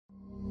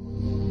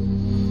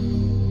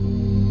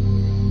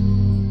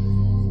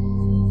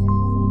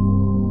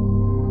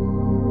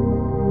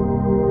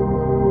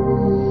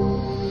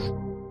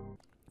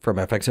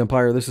From FX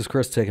Empire, this is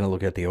Chris taking a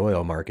look at the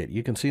oil market.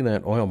 You can see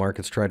that oil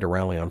markets tried to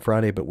rally on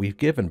Friday, but we've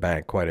given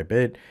back quite a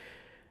bit.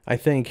 I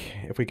think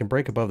if we can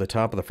break above the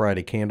top of the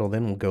Friday candle,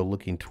 then we'll go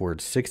looking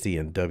towards 60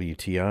 in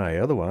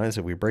WTI. Otherwise,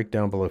 if we break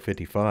down below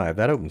 55,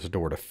 that opens the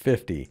door to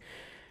 50.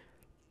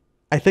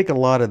 I think a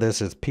lot of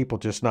this is people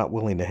just not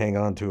willing to hang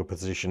on to a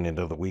position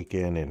into the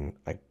weekend, and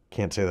I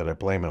can't say that I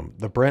blame them.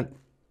 The Brent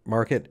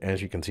market,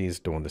 as you can see, is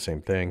doing the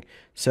same thing.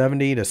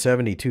 70 to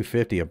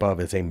 72.50 above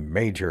is a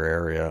major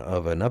area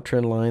of an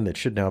uptrend line that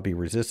should now be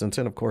resistance,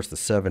 and of course the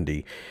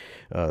 70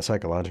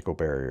 psychological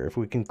barrier. If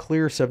we can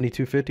clear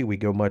 72.50, we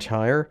go much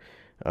higher.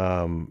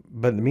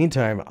 But in the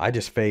meantime, I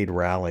just fade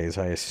rallies.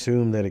 I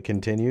assume that it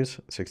continues.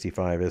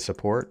 65 is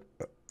support.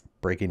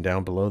 Breaking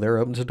down below there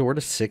opens the door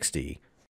to 60.